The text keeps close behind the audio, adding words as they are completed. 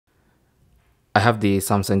I have the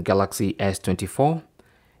Samsung Galaxy S24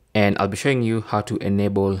 and I'll be showing you how to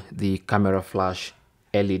enable the camera flash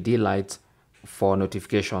LED lights for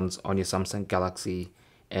notifications on your Samsung Galaxy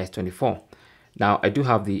S24. Now I do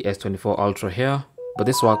have the S24 Ultra here, but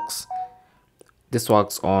this works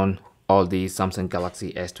on all the Samsung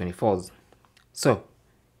Galaxy S24s. So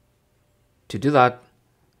to do that,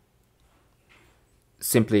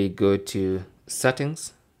 simply go to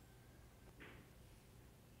Settings.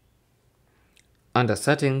 Under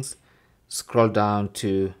Settings, scroll down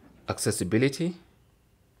to Accessibility,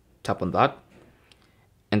 tap on that,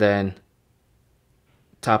 and then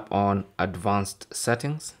tap on Advanced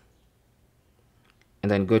Settings,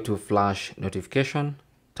 and then go to Flash Notification,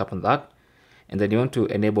 tap on that, and then you want to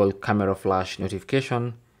enable Camera Flash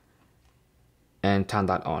Notification and turn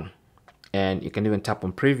that on. And you can even tap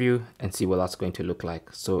on Preview and see what that's going to look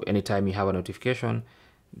like. So anytime you have a notification,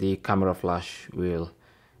 the camera flash will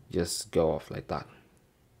just go off like that.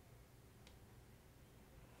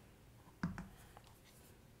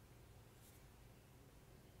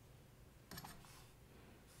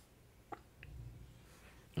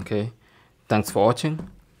 Okay, thanks for watching.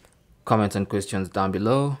 Comments and questions down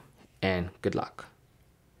below, and good luck.